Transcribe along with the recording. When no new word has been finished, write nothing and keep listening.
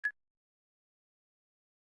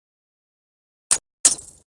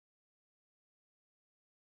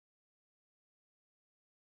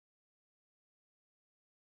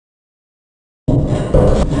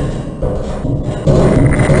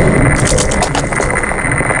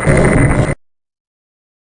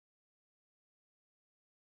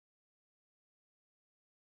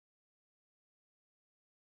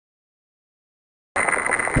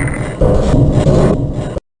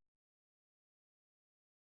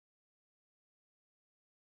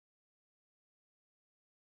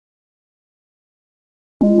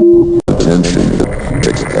Attention,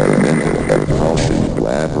 experimental propulsion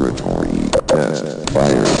laboratory test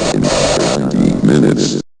fire in 90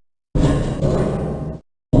 minutes.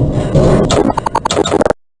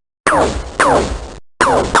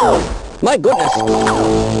 My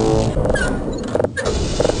goodness!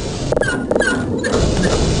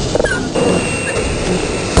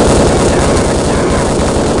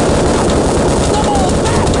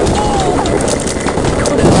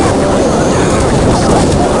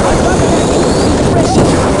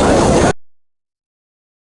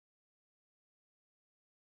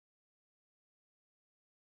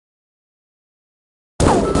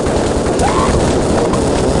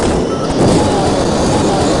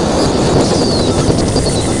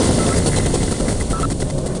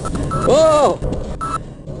 Whoa!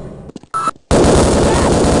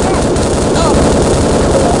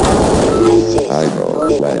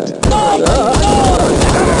 Eyeball plant.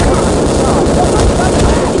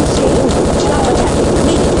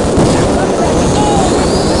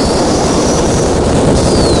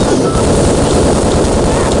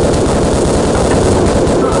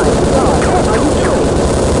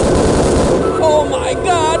 Oh my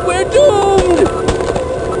God, we're doomed!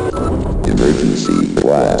 Emergency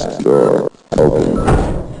blast door open.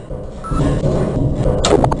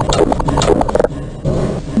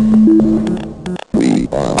 We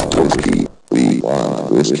want whiskey. We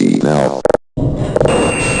want whiskey now.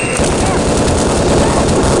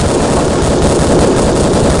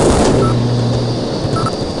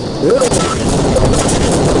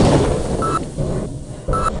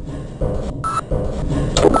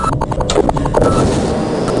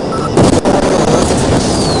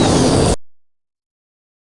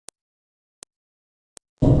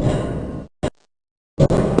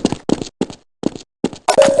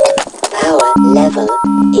 Level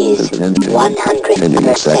is Attention. 100%.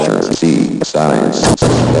 Any second. C. Science.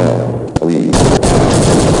 L. Please.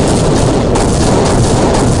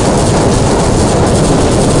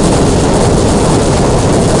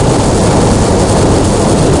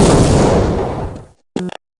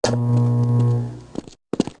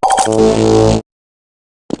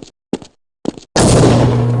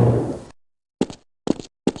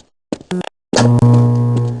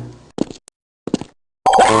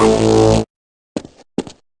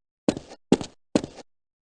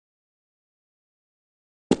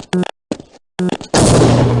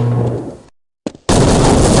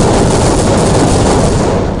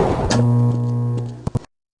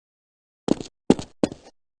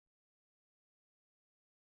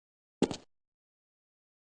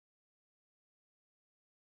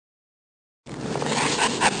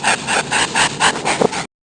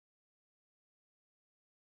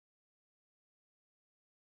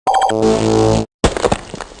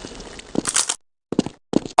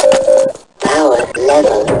 Power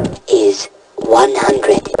level is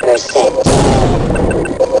 100%.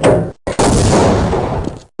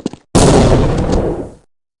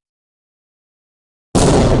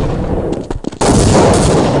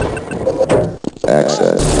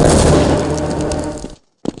 Access.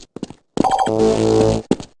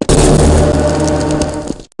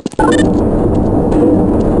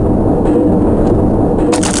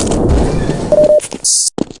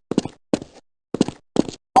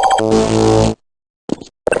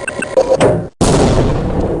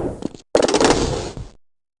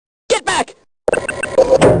 Get back!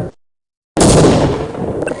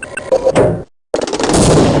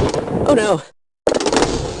 Oh no!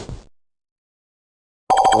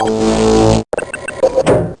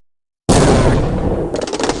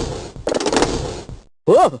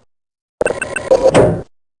 Whoa!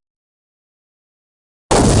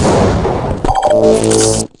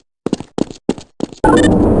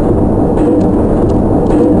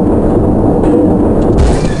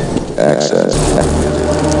 Access activated.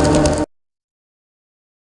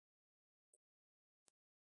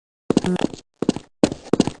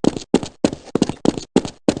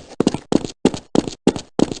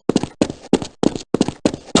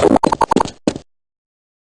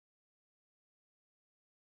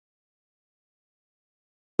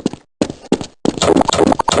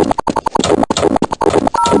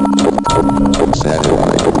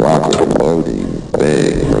 Satellite rocket loading.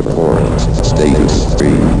 Bay reports status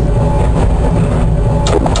stream.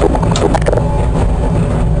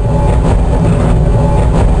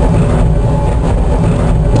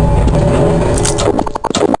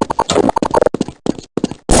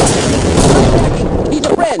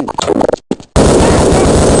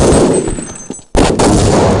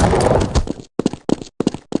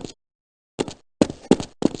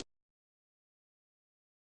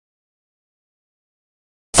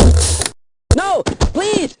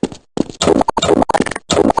 please!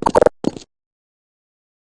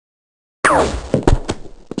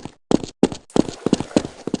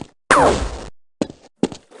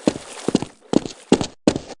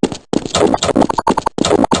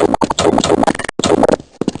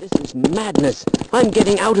 This is madness. I'm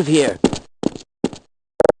getting out of here.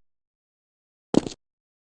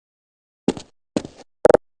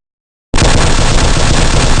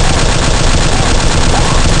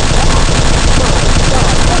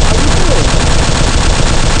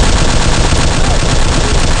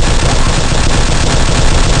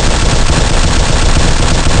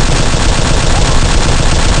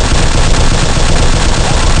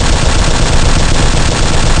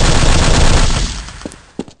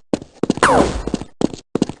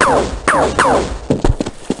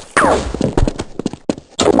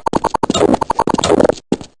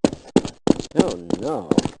 Oh no.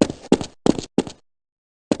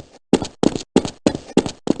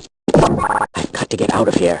 I've got to get out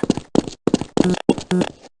of here.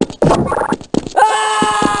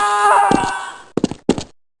 Ah!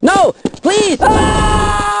 No! Please! Ah!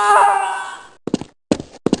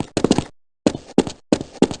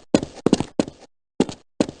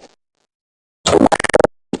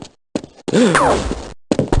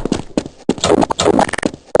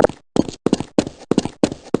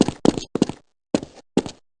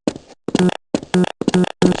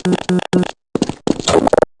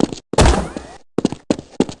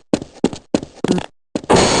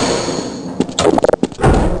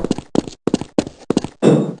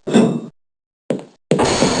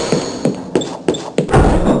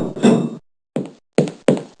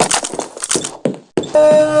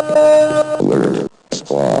 Alert.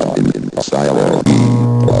 Squad in silo.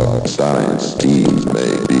 Science teams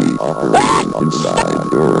may be operating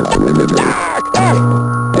inside your perimeter.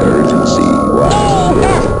 Emergency watch.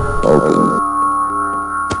 Open.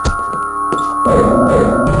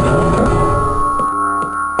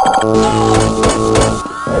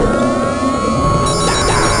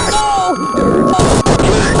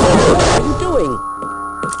 What are you doing?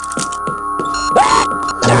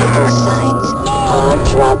 Vital signs are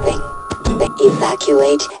dropping.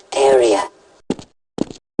 Evacuate area.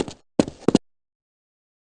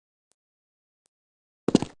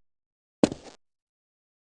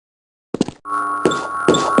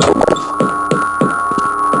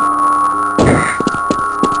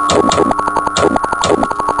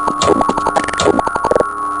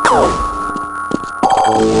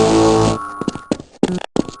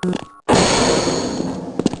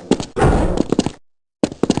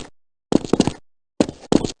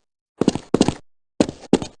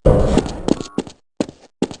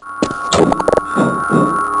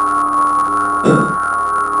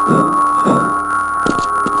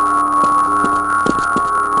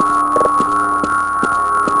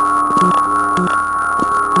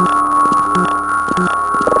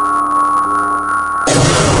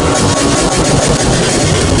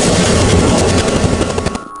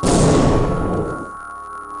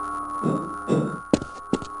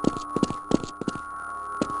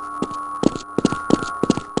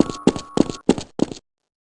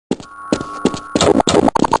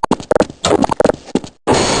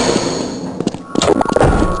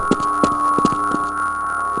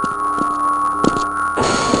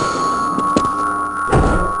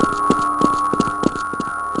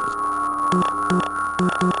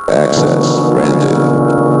 Access granted.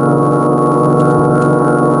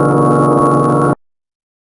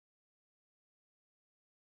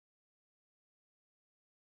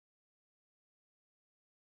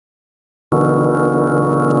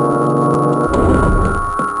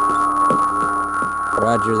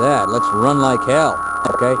 Roger that. Let's run like hell.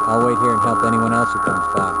 Okay, I'll wait here and help anyone else who comes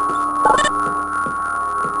by.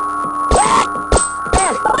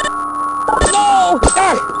 No!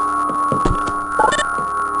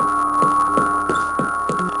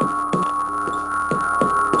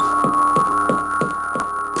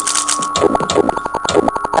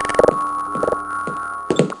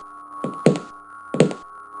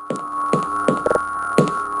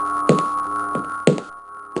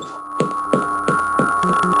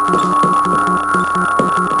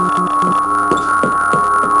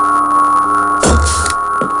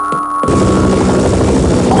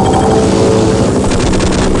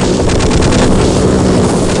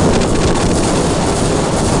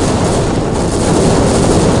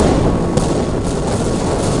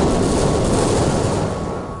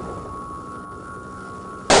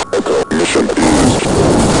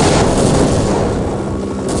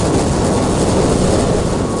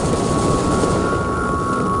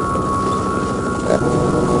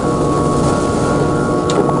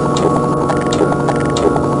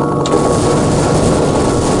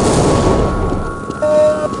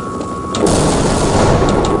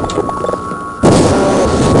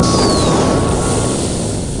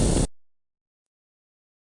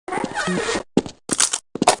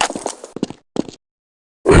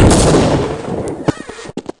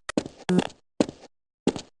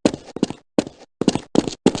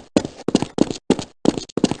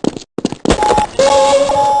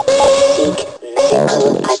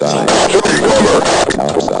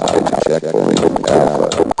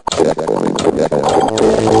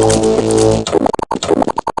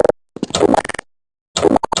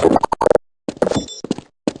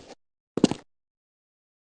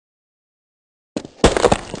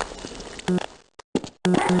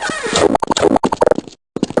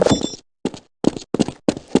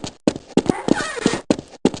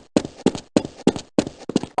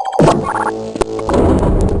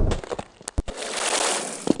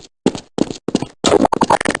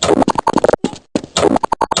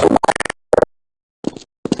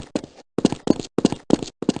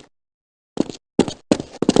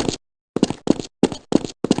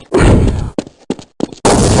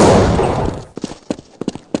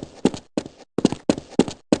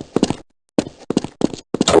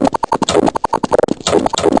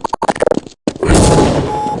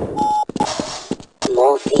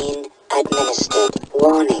 Morphine administered.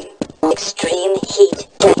 Warning. Extreme heat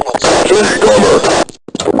damage.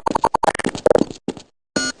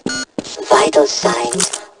 Vital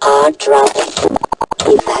signs are dropping.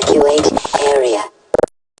 Evacuate area.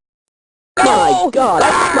 My God!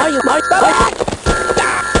 My...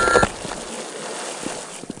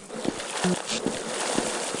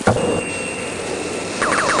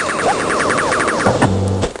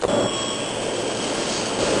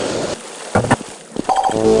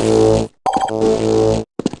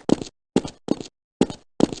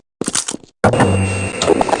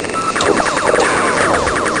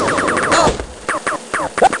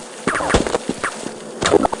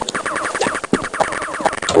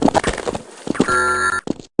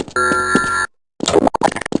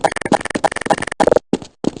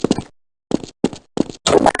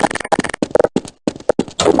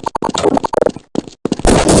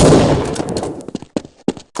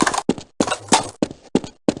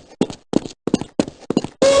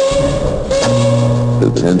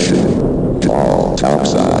 Attention, all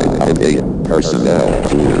topside and 8 personnel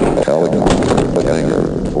clear helicopter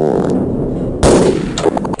hangar 4.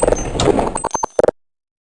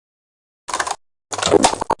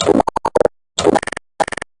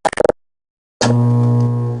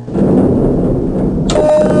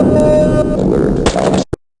 Alert topside.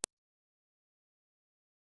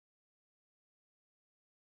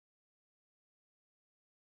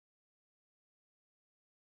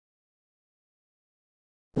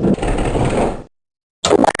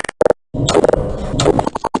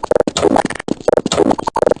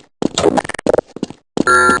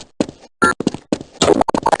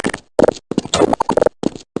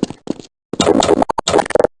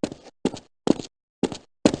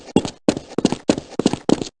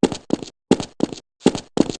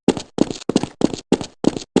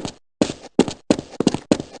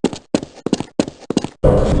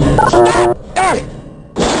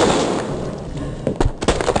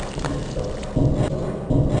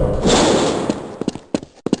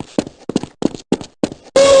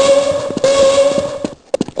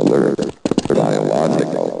 Alert,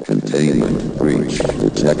 biological containment breach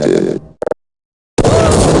detected.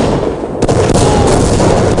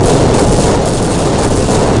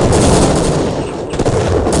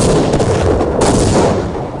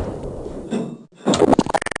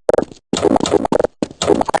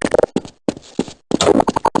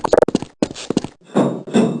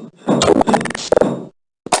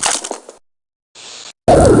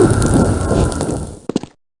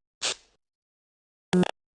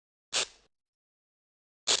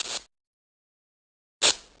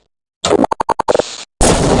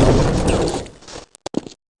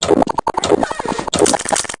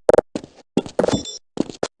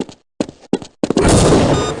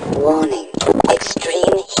 Warning.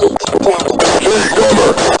 Extreme heat damage.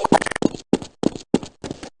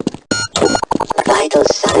 Vital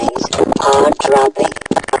signs are dropping.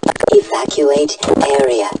 Evacuate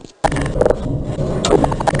area.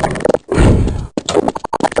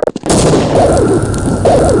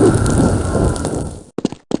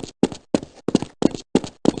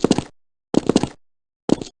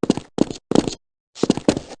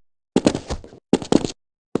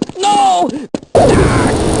 No!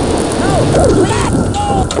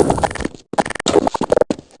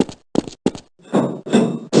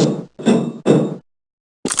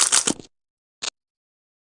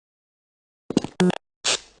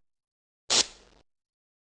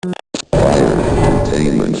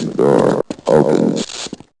 Containment door open.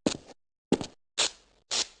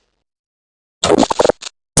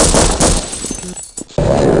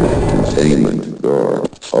 Fire containment door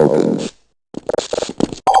open.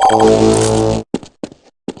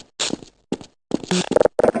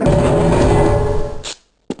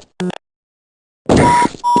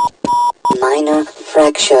 Minor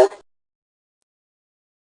fracture.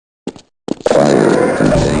 Fire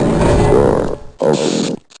containment door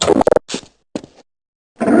open.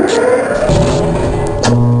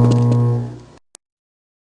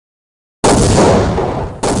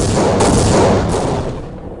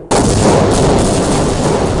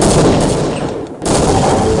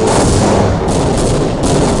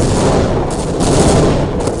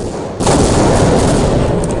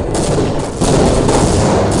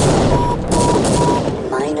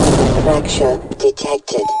 fracture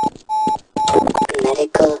detected.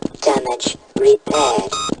 Medical damage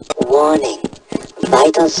repaired. Warning.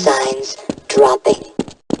 Vital signs dropping.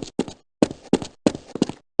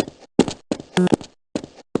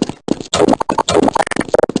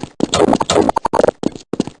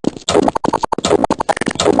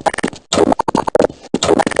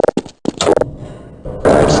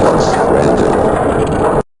 Access granted.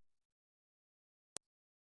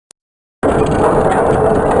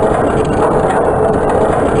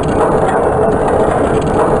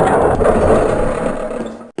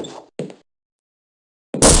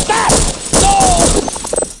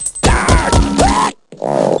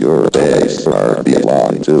 All your days are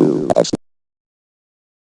belong to us.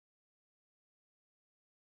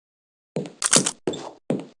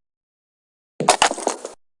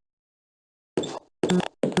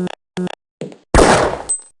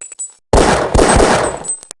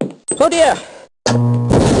 Oh dear!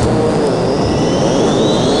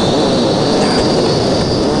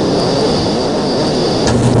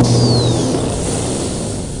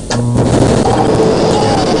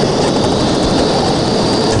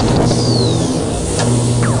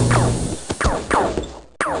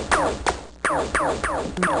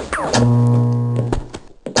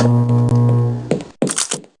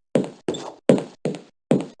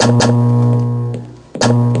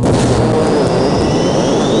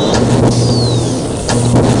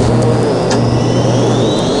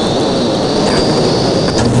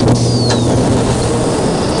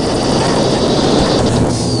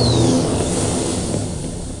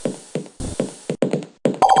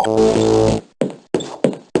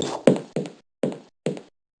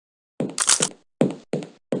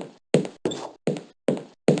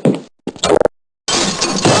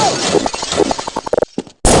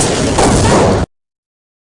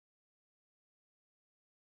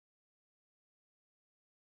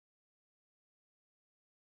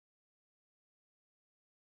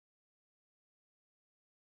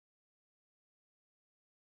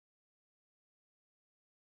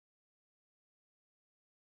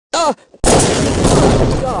 Oh!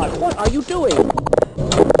 God, what are you doing?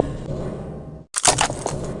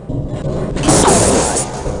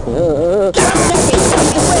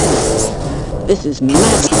 This is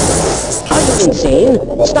madness. Are you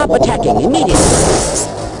insane? Stop attacking immediately.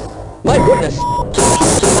 My goodness.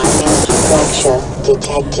 Minor fracture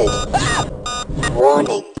detected.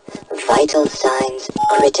 Warning. Vital signs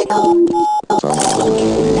critical.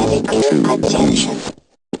 Medical attention.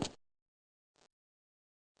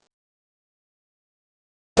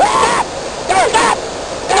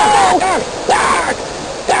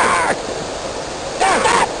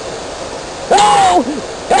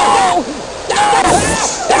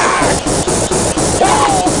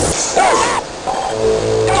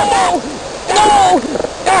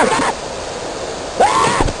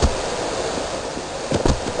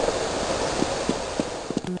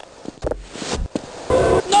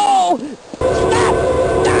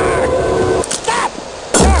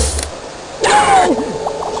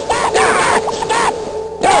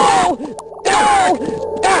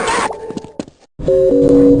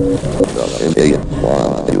 They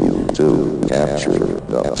want you to capture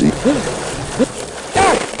the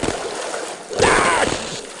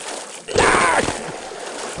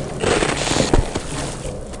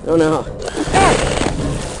Oh no.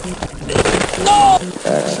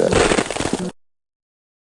 access.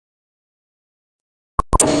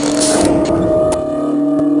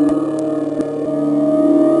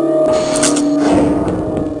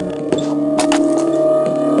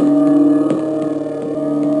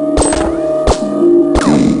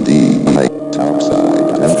 The height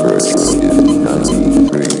outside temperature is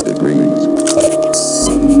 93 degrees.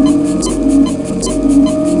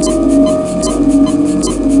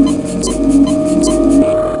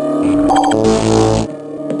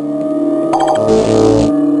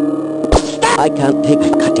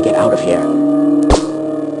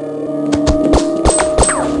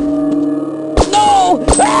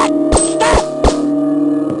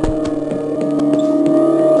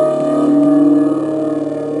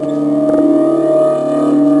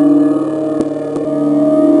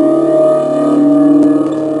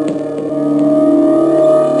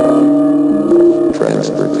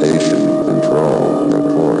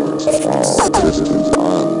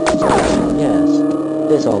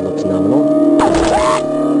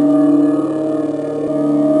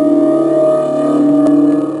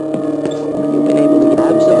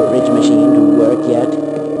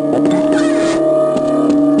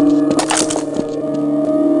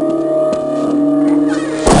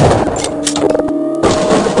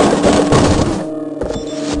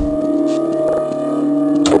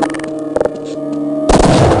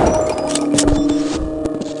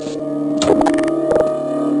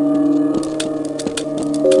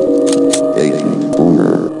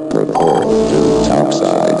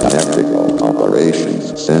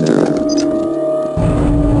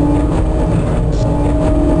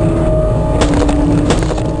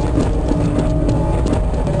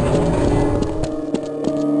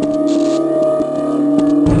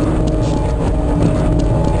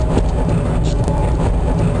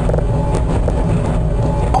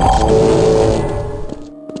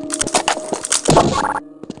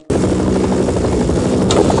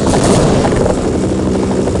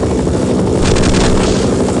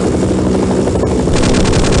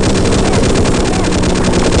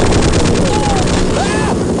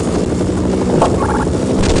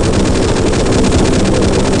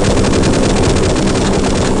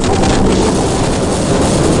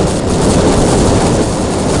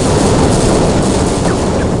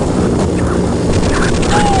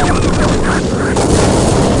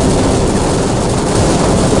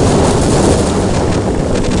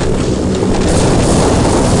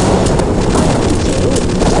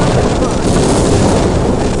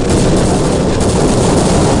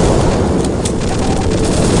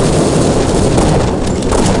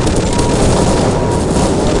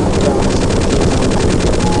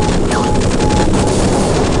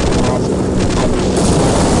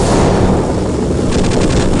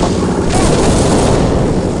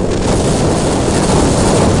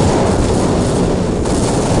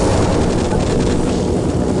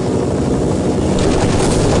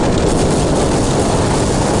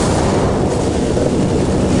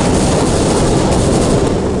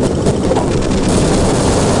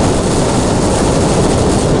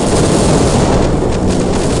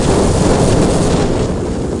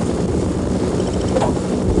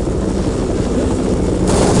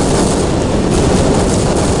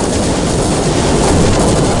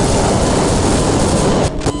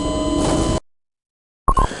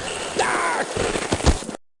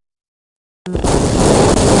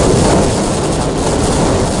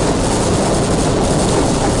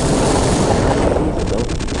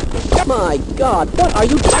 God, what are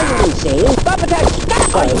you doing? Are you insane? Stop attacking!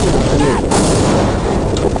 Stop! Are you insane?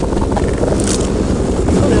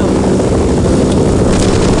 Oh no.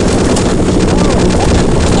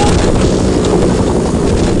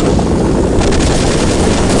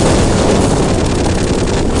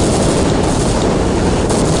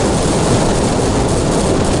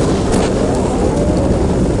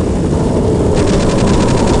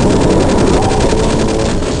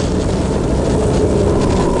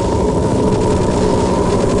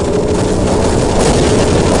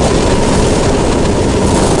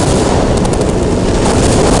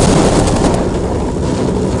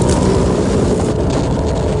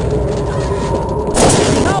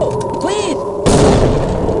 No! Please!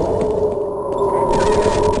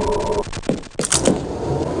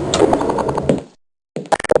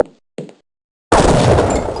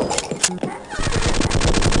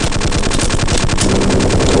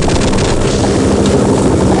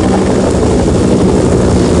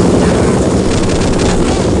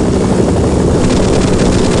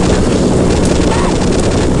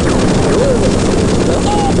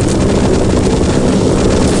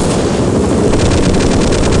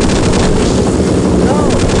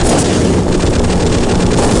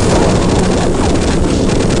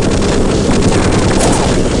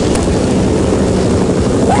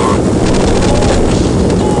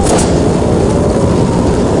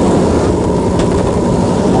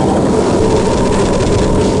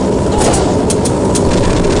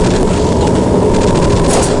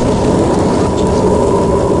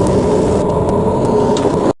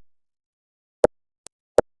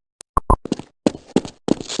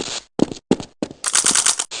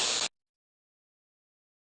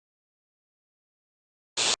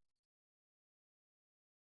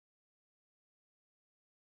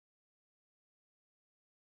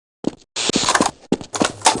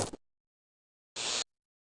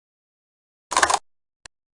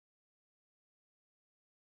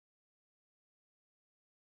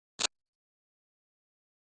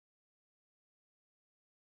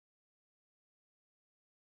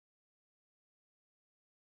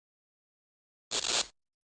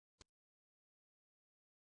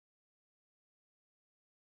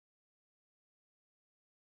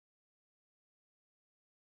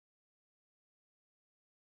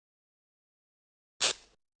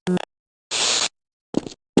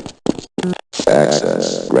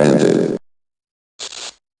 Access granted.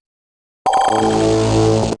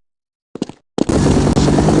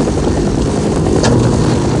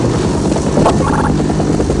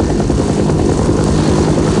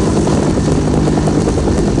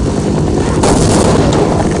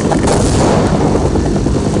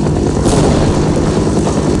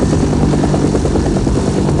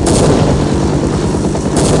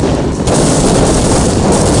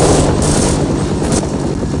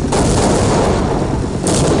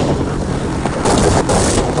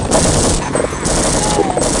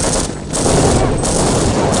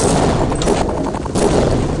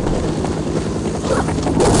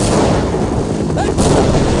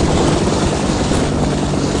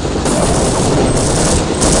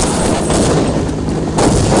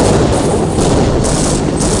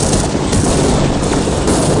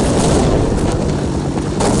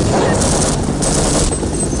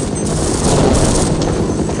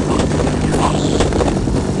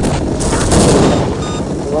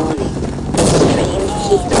 Warning. Extreme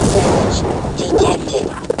heat damage detected.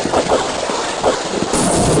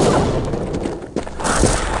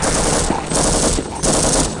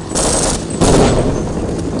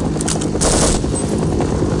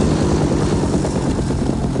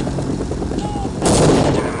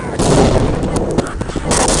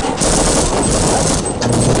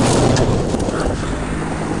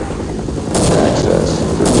 Access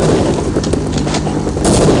permitted.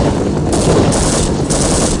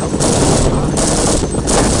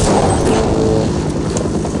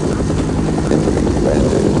 Entry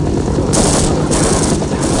granted.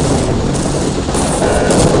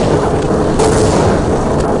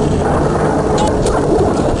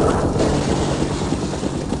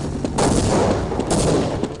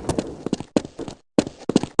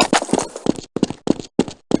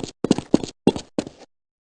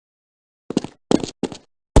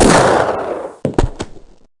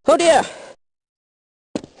 Oh dear!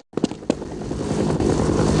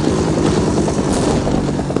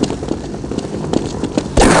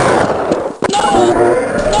 No!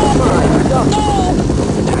 Oh my God!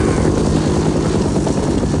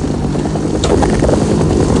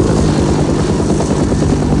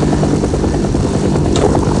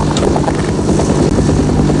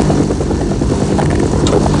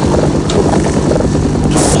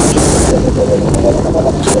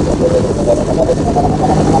 No!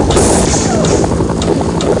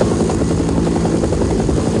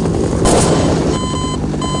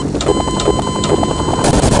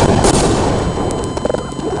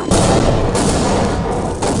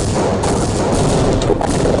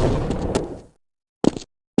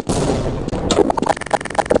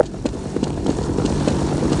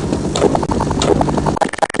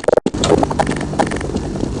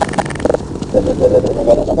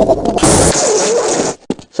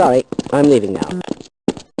 Sorry, I'm leaving now.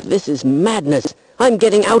 This is madness. I'm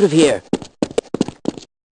getting out of here.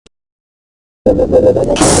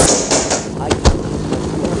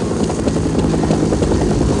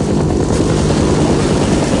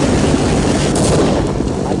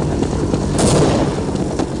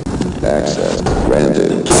 Access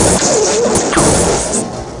granted.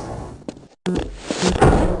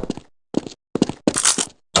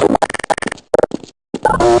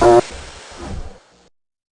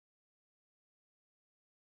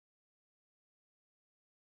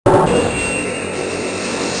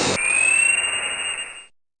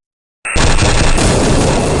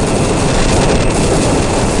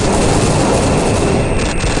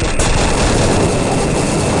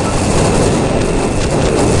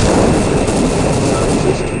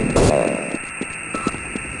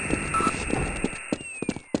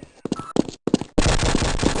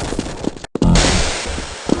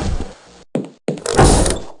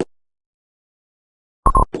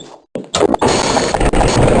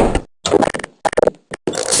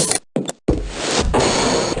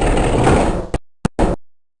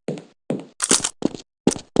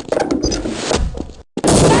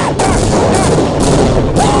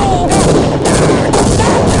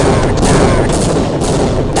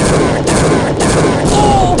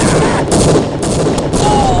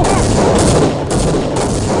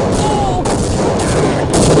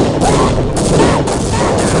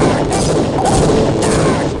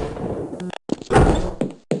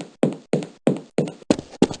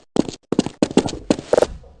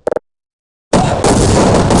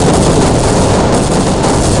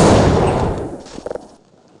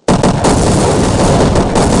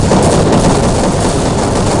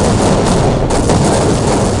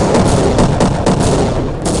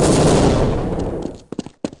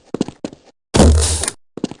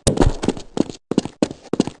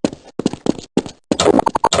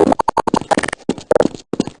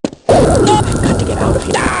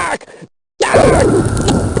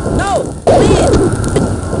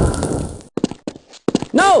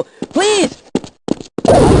 No! Please!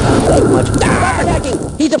 I can't take much. Stop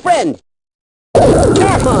attacking! He's a friend!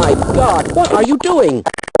 My God, what are you doing?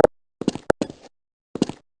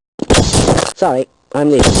 Sorry,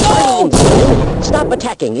 I'm leaving. Are you insane? Stop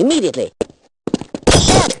attacking immediately!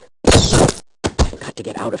 I've got to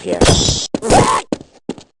get out of here.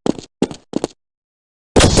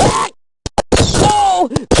 No!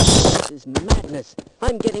 This is madness.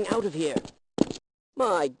 I'm getting out of here.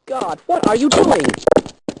 My God, what are you doing?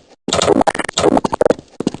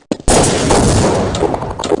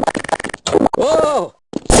 Whoa!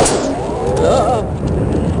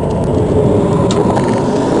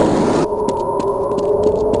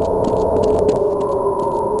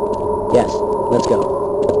 Yes, let's go.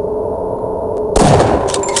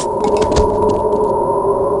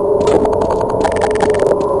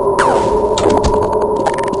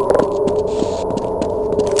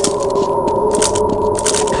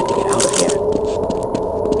 Got to get out of here.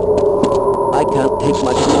 I can't take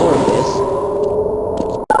much more of this.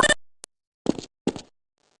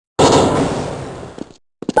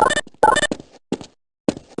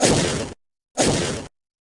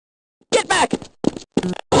 Get back!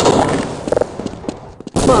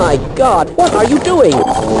 My God, what are you doing?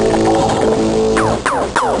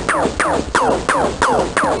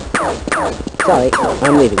 Sorry,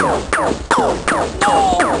 I'm leaving now. I've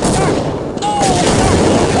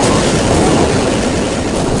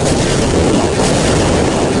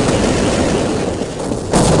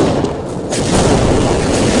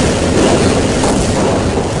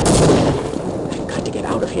got to get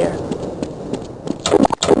out of here.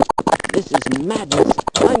 This is madness.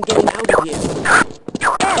 I'm getting out of here.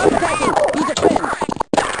 Stop attacking! He's a friend!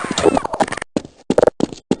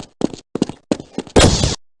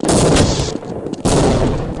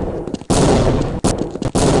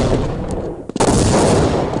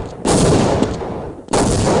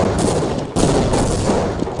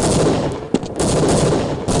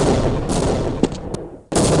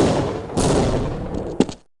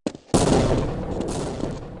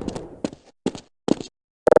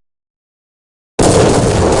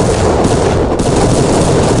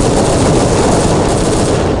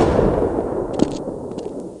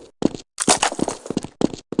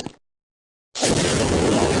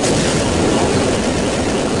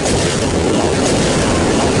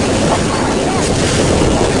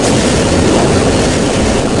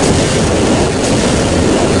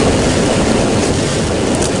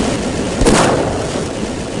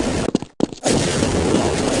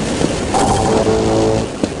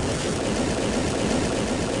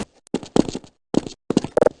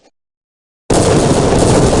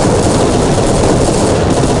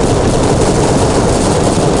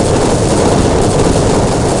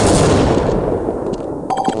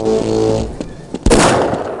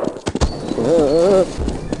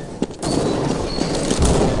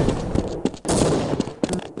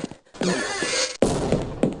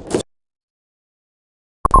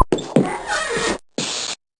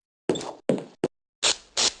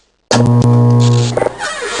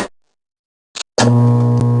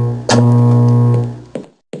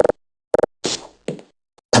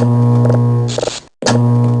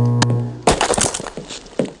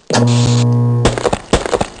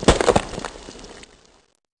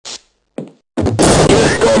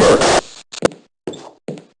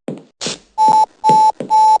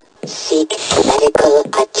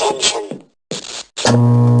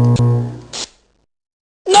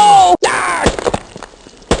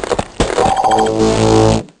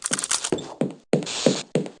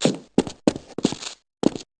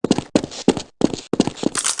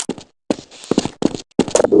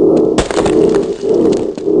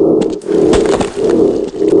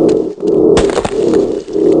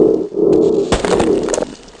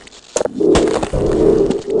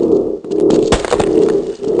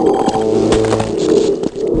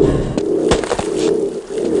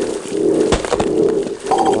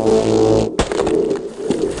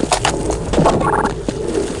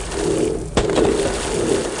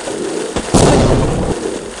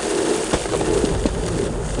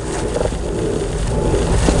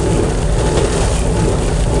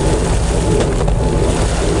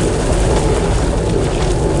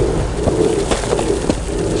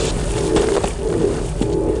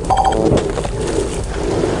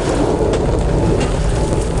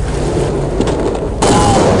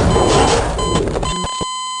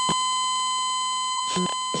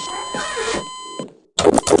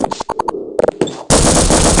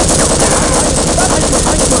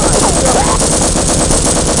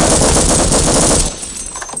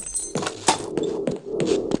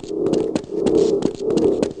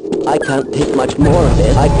 can't take much more of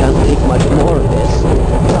this. I can't take much more of this.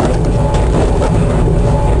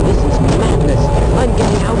 This is madness. I'm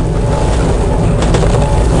getting out.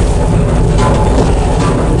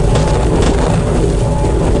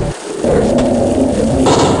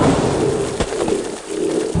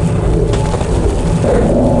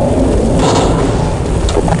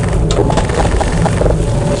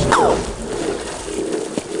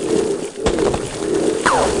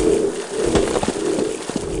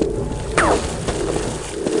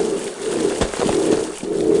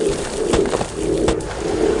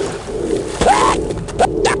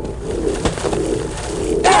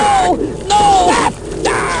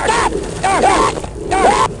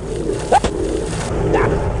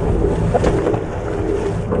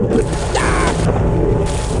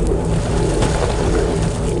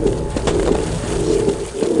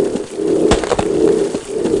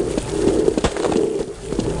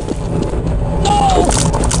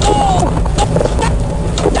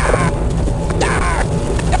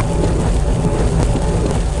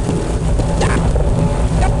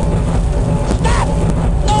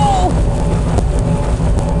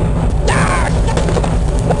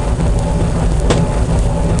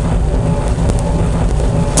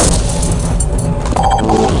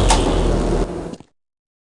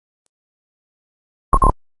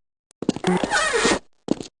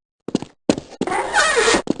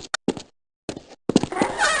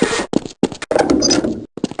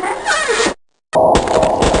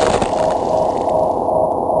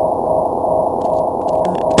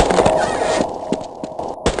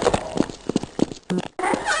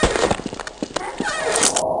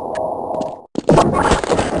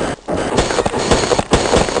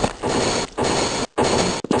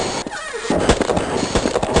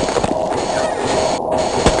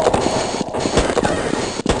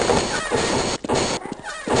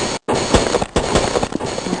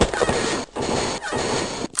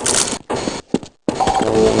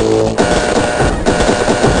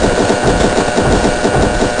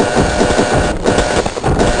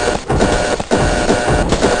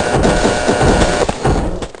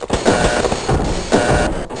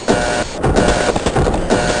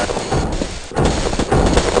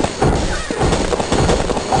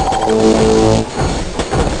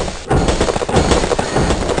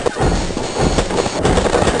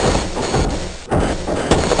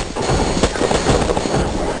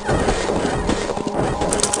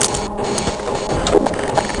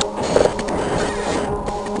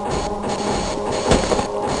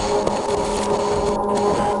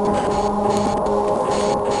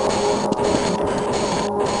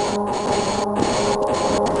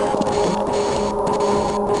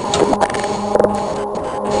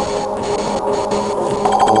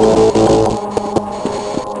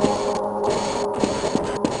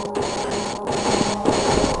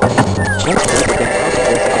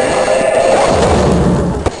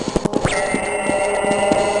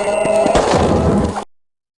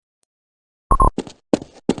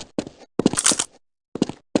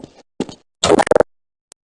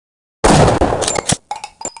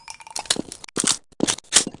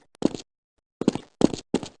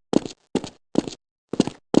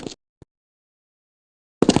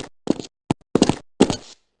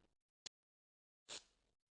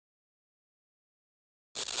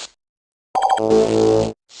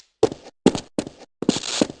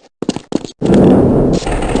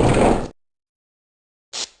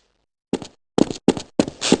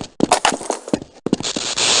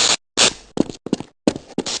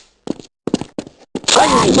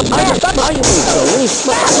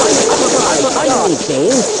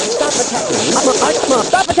 Stop attacking!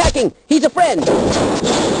 Stop attacking! He's a friend!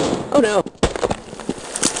 Oh no!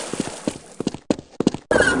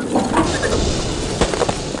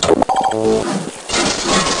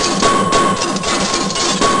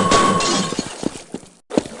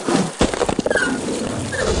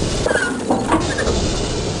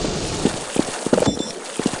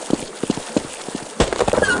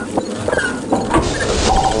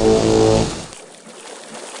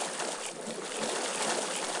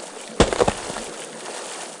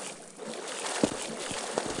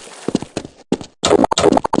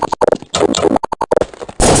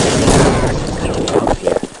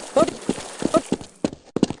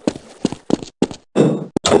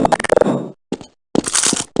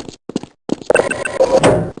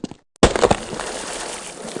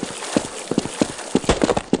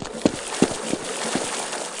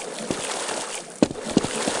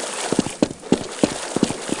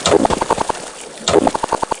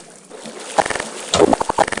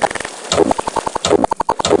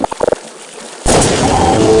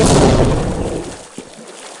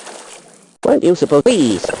 aren't you supposed...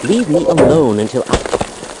 Please, leave me alone until I...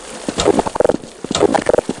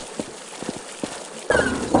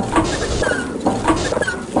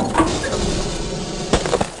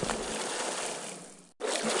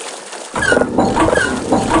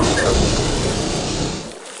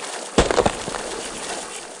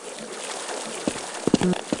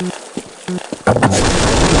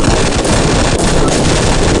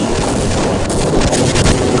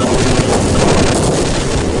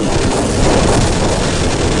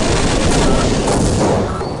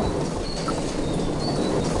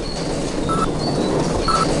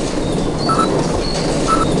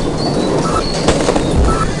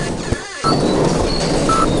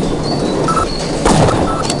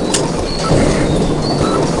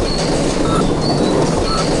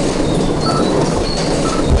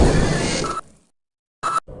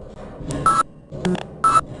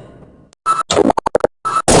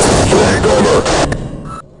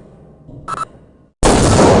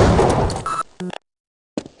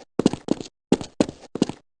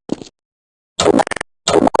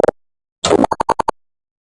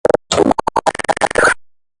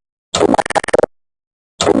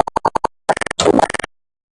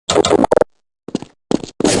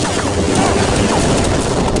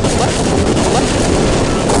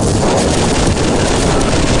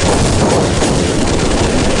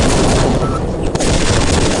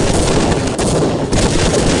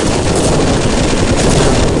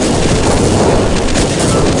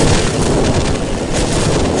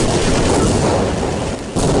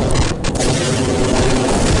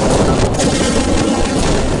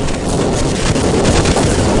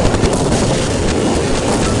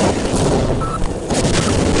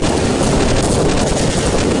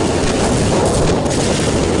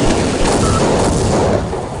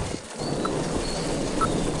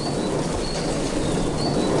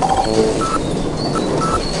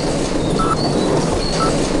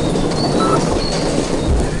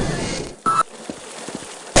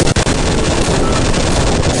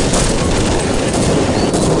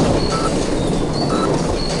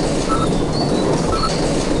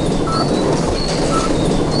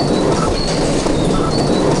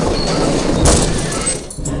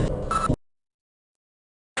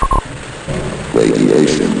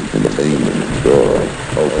 Radiation containment door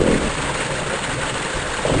open.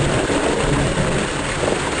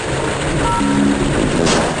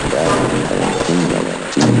 And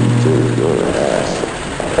cleanup team to your ass.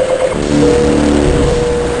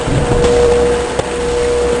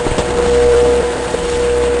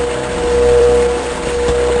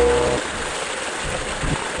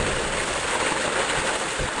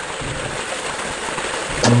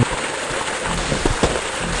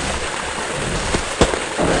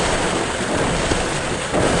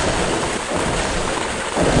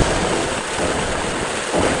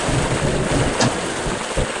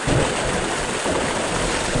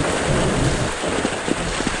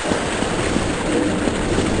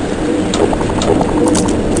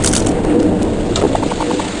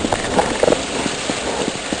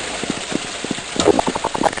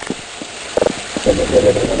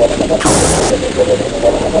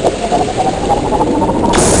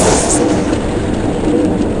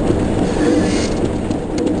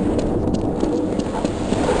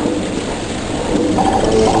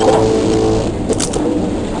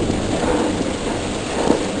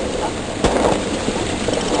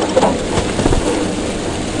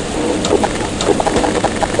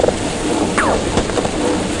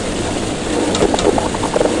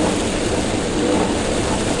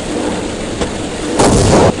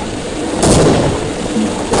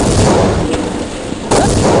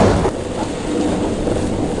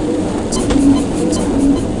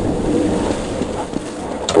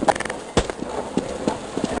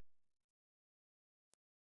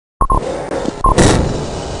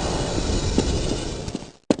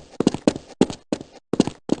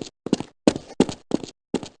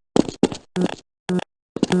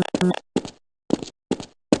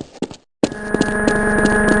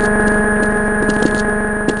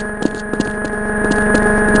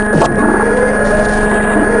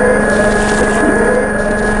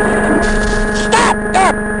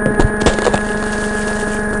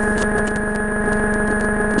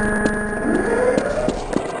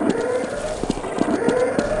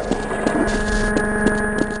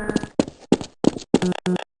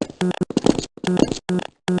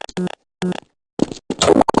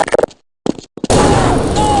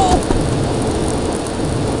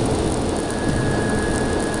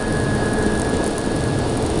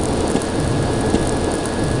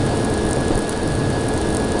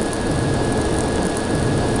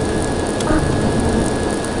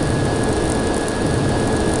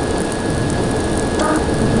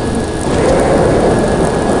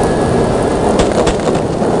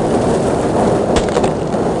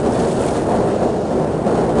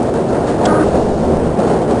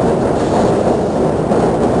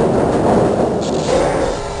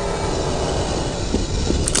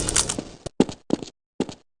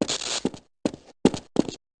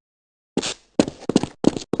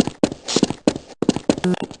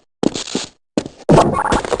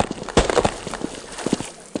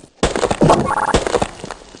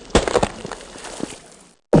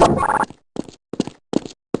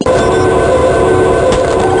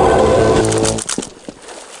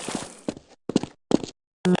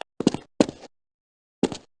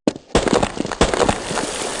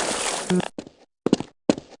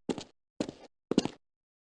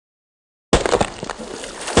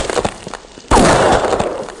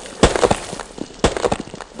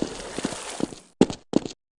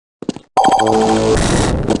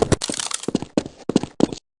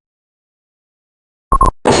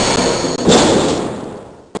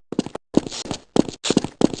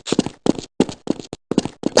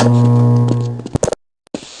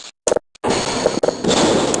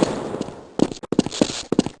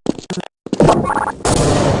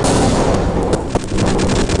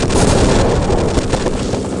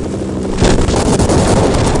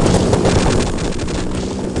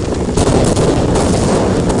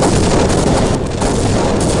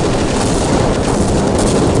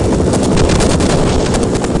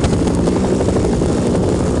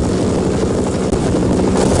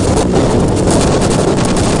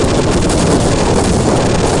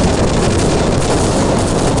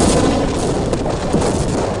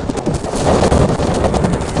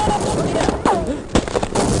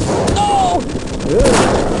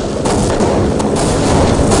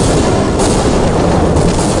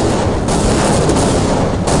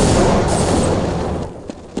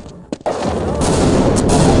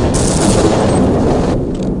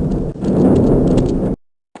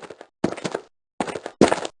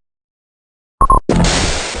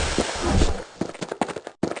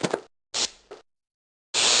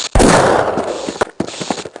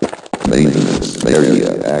 Maintenance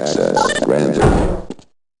area access granted.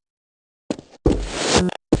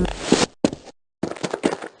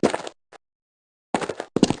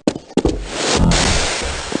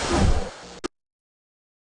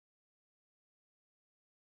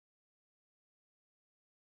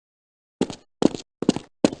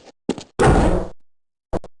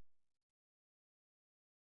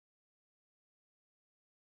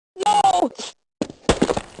 No!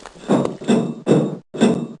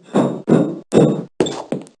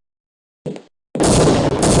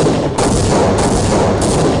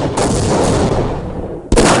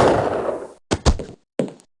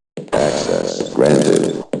 Access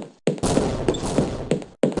granted.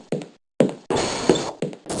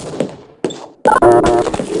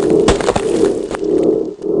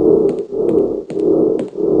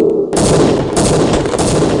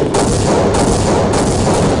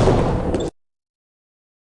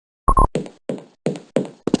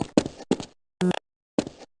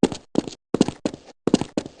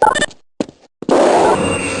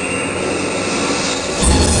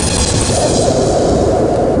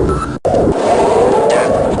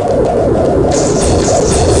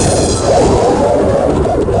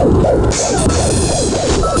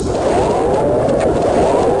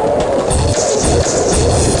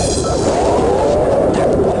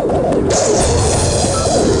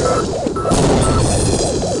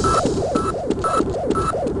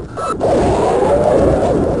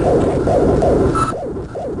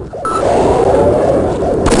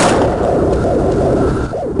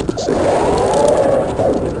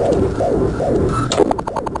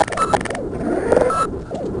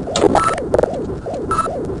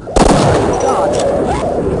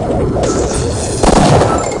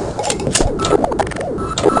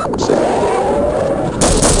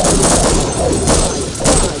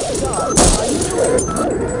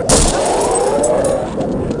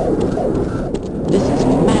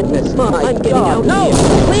 I'm getting out. No!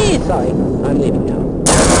 Please! Sorry, I'm leaving now.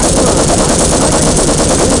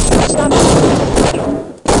 Stop it!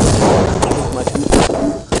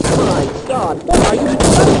 My God, what are you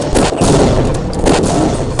doing?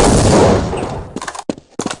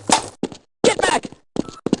 Get back!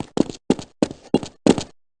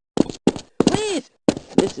 Please!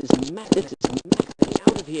 This is Matt. Getting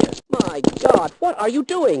out of here. My God, what are you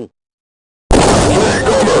doing?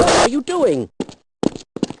 What are you doing?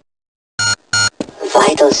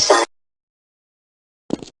 Vital sign.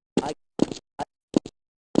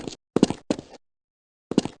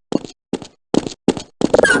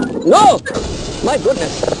 No! My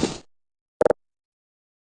goodness!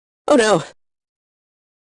 Oh no!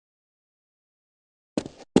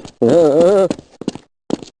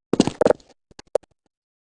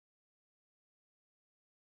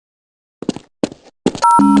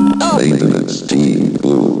 Maintenance team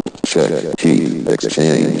blue. Check key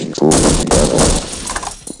exchange full level.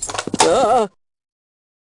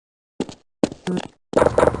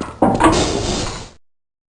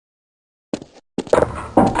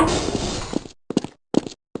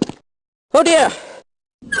 Oh dear!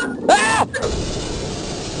 Ah!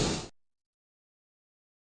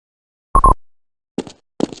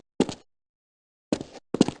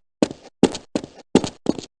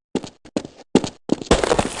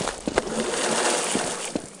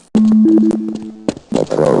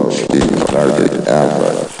 Approach the target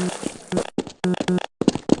Alpha.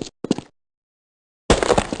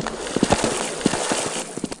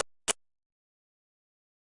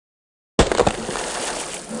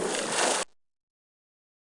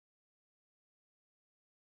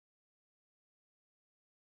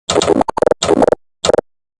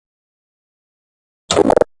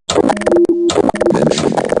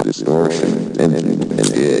 Dimensional distortion engine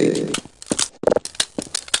engaged.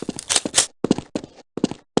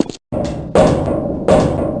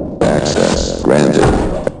 Access granted.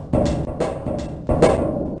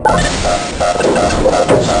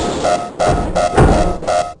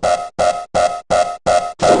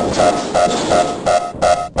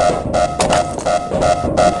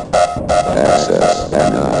 Access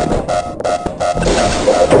denied.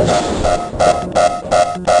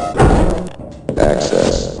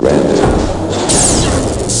 Access granted.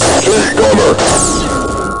 Take cover!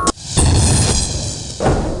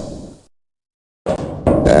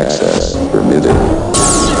 Access permitted.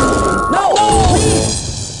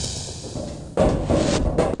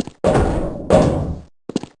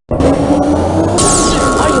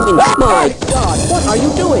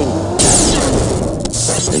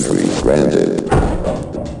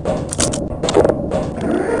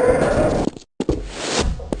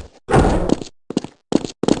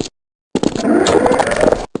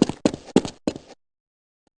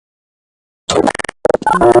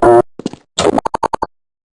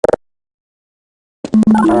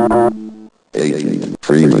 Agent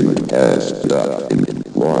Freeman has docked in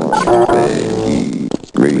launch bay E.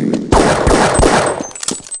 Green.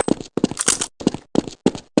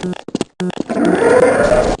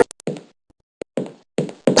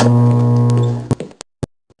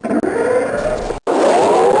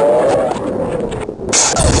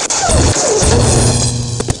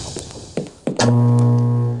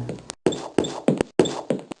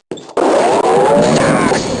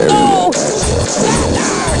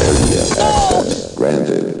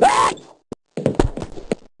 Granted.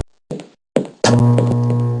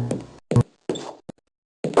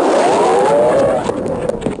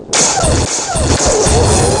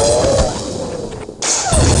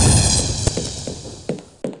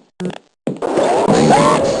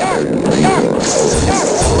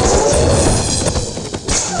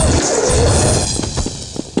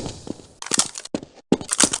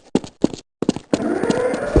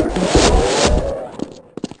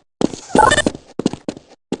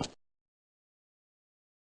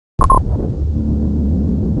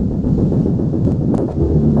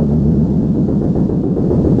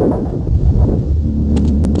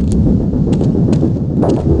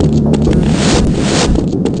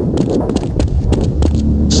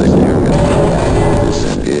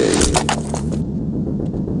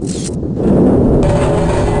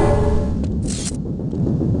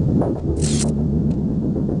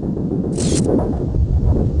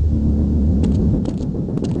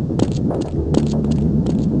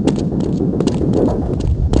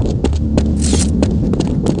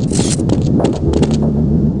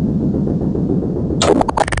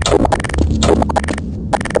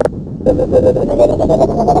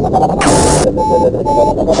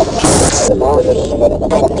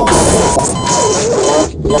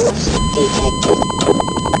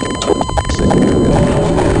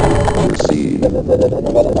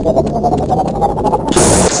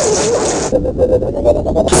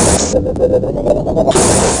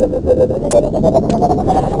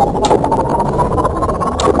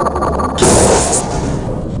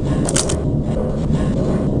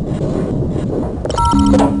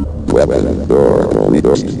 Weapon door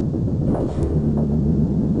leaders.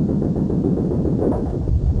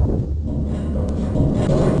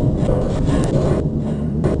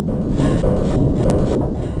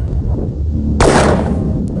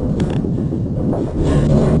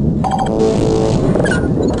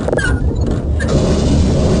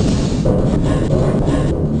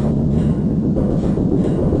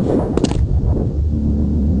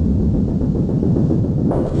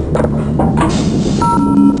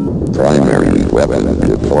 Primary weapon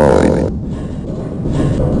deployed.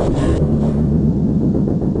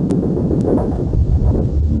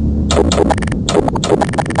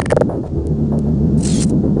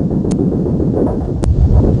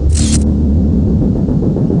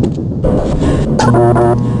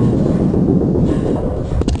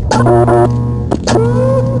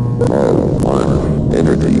 Mode 1.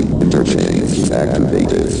 Energy interchange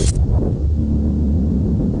activated.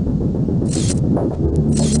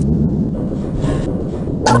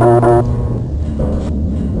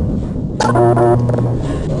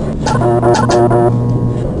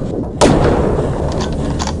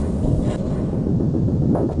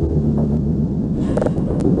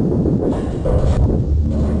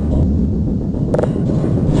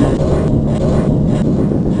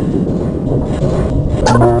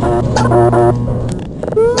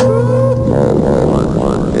 Mode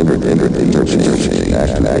 1. Energy interchange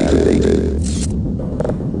activated.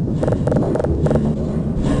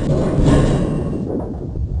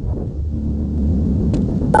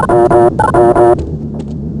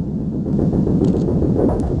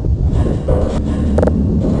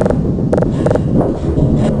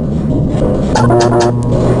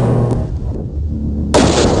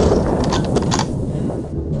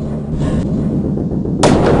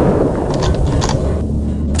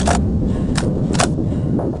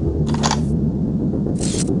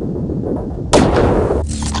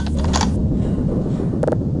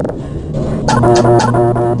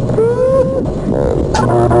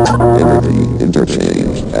 Energy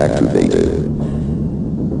interchange activated.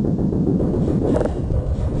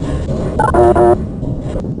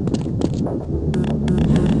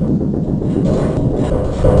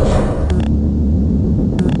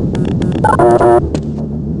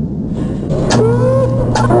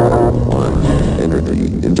 Energy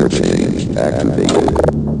interchange activated.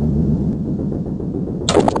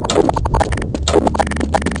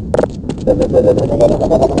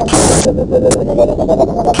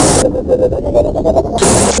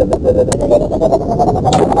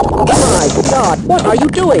 My God, what are you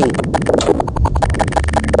doing?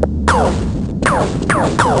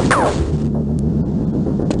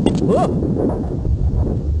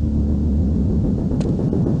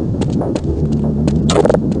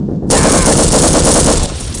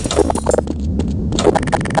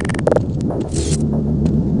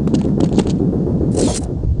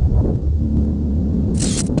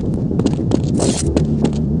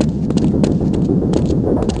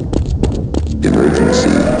 Emergency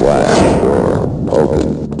blast door open.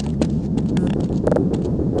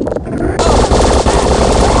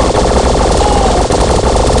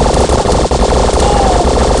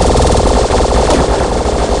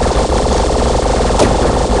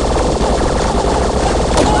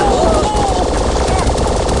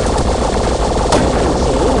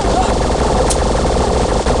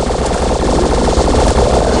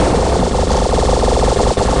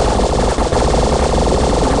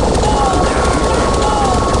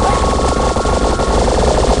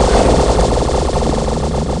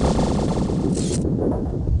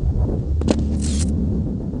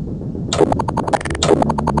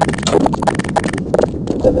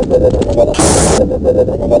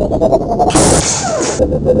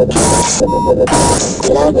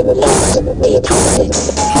 Blood loss detected.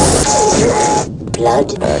 Blood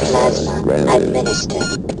plasma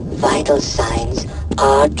administered. Vital signs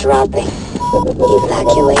are dropping.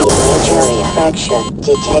 Evacuate major fracture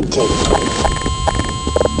detected.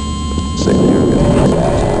 Security.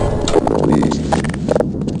 Police.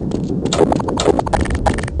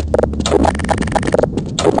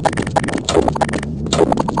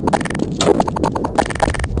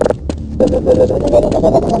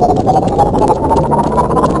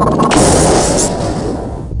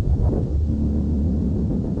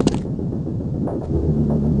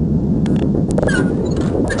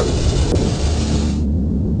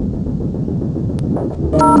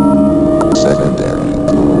 Secondary.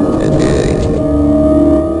 Engage.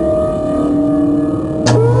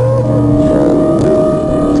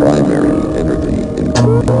 Primary energy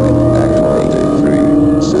input activated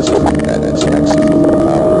 3. System at its maximum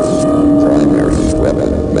powers. Primary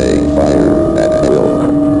weapon may fire at will.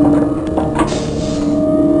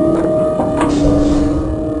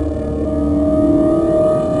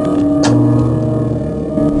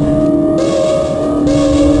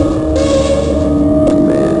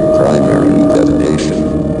 Command primary detonation.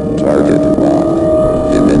 Target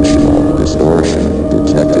locked. Dimensional distortion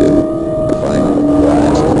detected. Final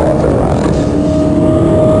blast authorized.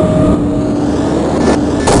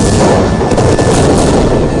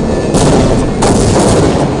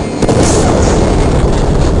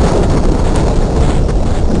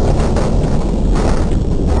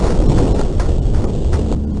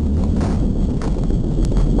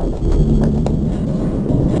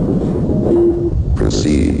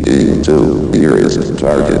 Proceeding to nearest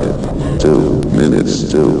target. 2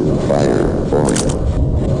 minutes to fire point.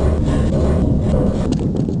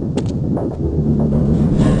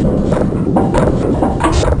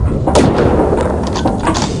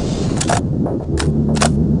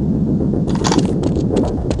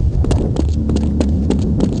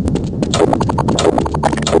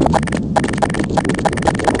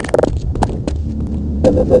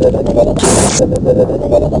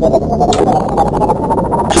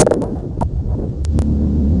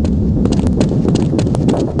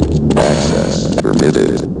 Access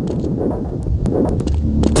permitted.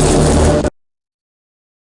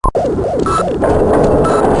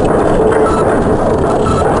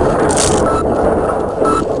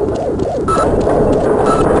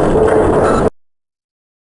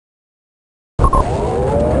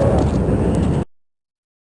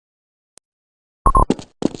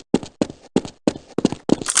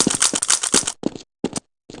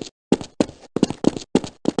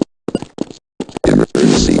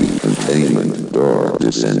 Emergency containment door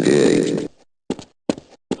disengaged.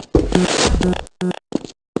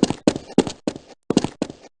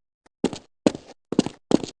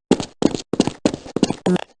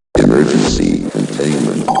 Emergency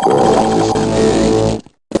containment door disengaged.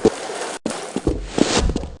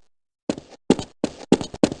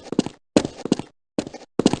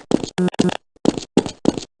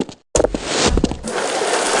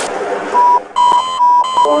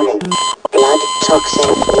 Warning. Blood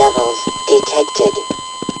toxin levels detected.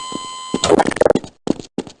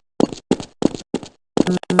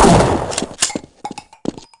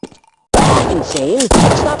 Insane.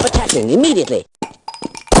 Stop attacking immediately.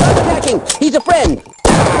 Stop attacking. He's a friend.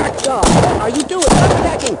 Ah, God, what are you doing? Stop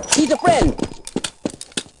attacking. He's a friend.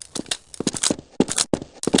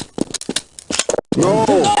 No!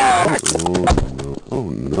 Oh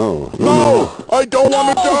no. No! I don't want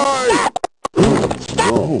to die!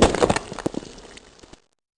 No.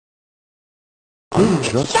 I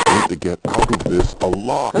just want to get out of this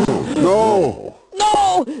alive. No!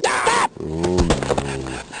 No! Stop!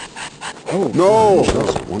 Oh, no! I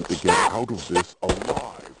just want to get out of this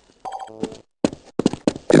alive.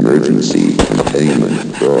 Emergency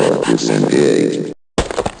containment door disengaged.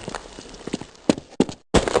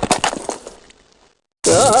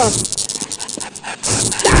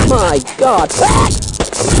 My God! Stop!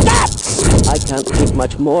 I can't take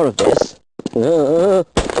much more of this. No!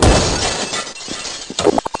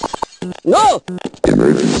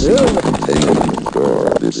 Emergency containment door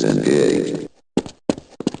disengaged.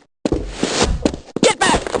 Get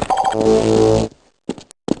back! Oh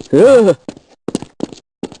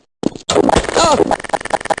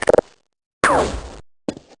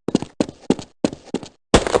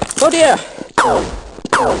dear!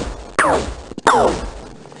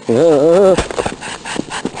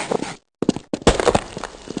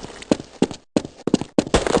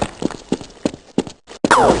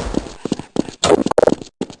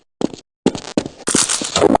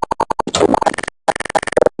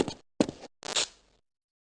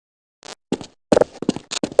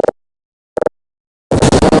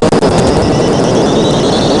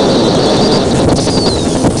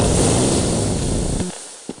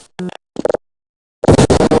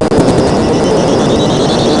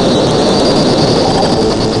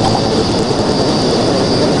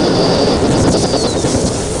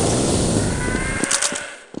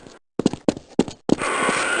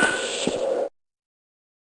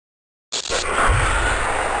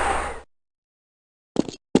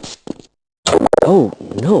 Oh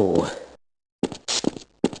no!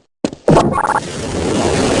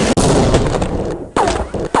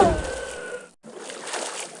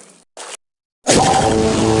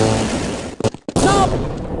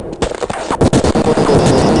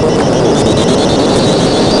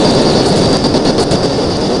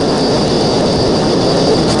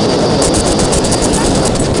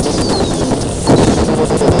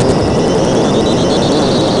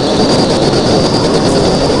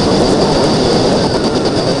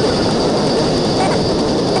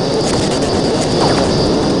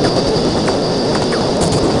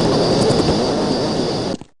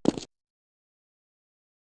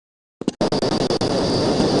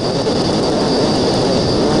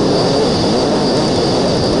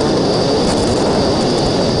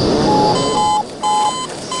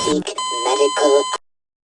 Seek medical.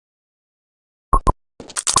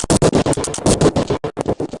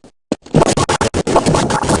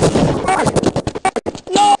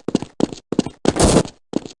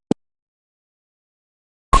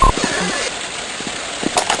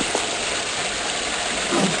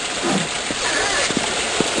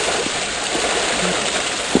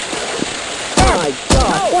 My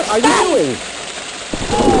God! What are you doing?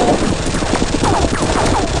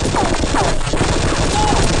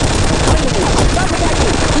 Stop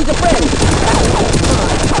attacking! He's a friend! My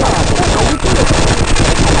God! What are you doing?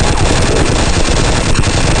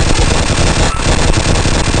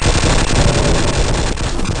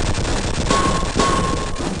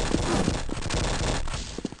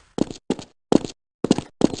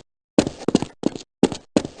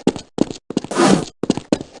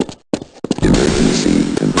 Emergency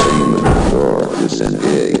containment door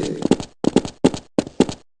disengaged.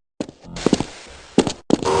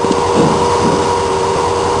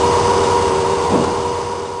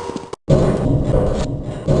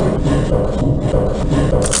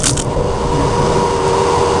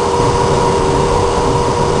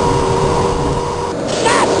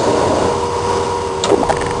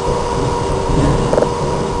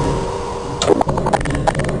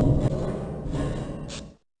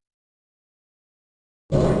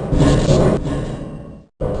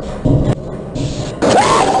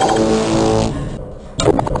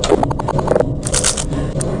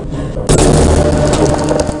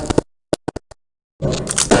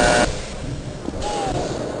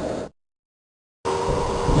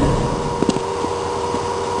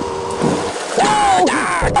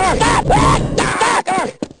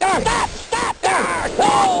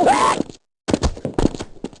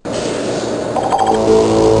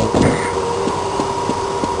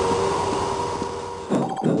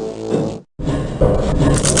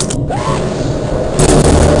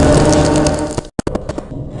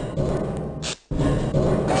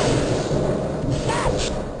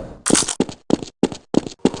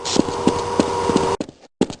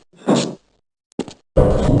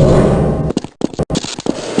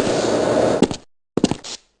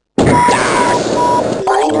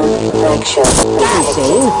 Fracture.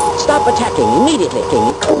 Insane! Stop attacking immediately!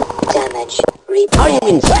 Damage. Are you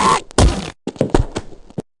insane?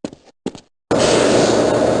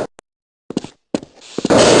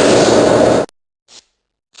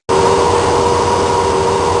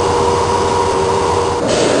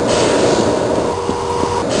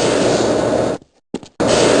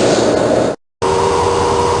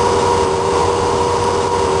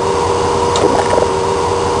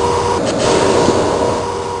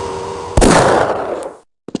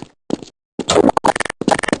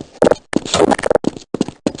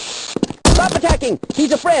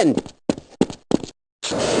 friend.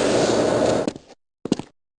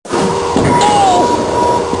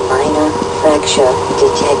 Minor fracture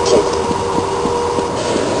detected.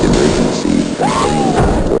 Emergency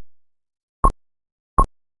containment.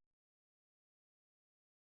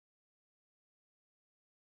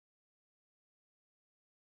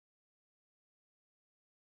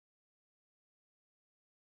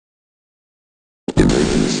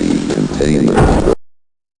 Emergency containment.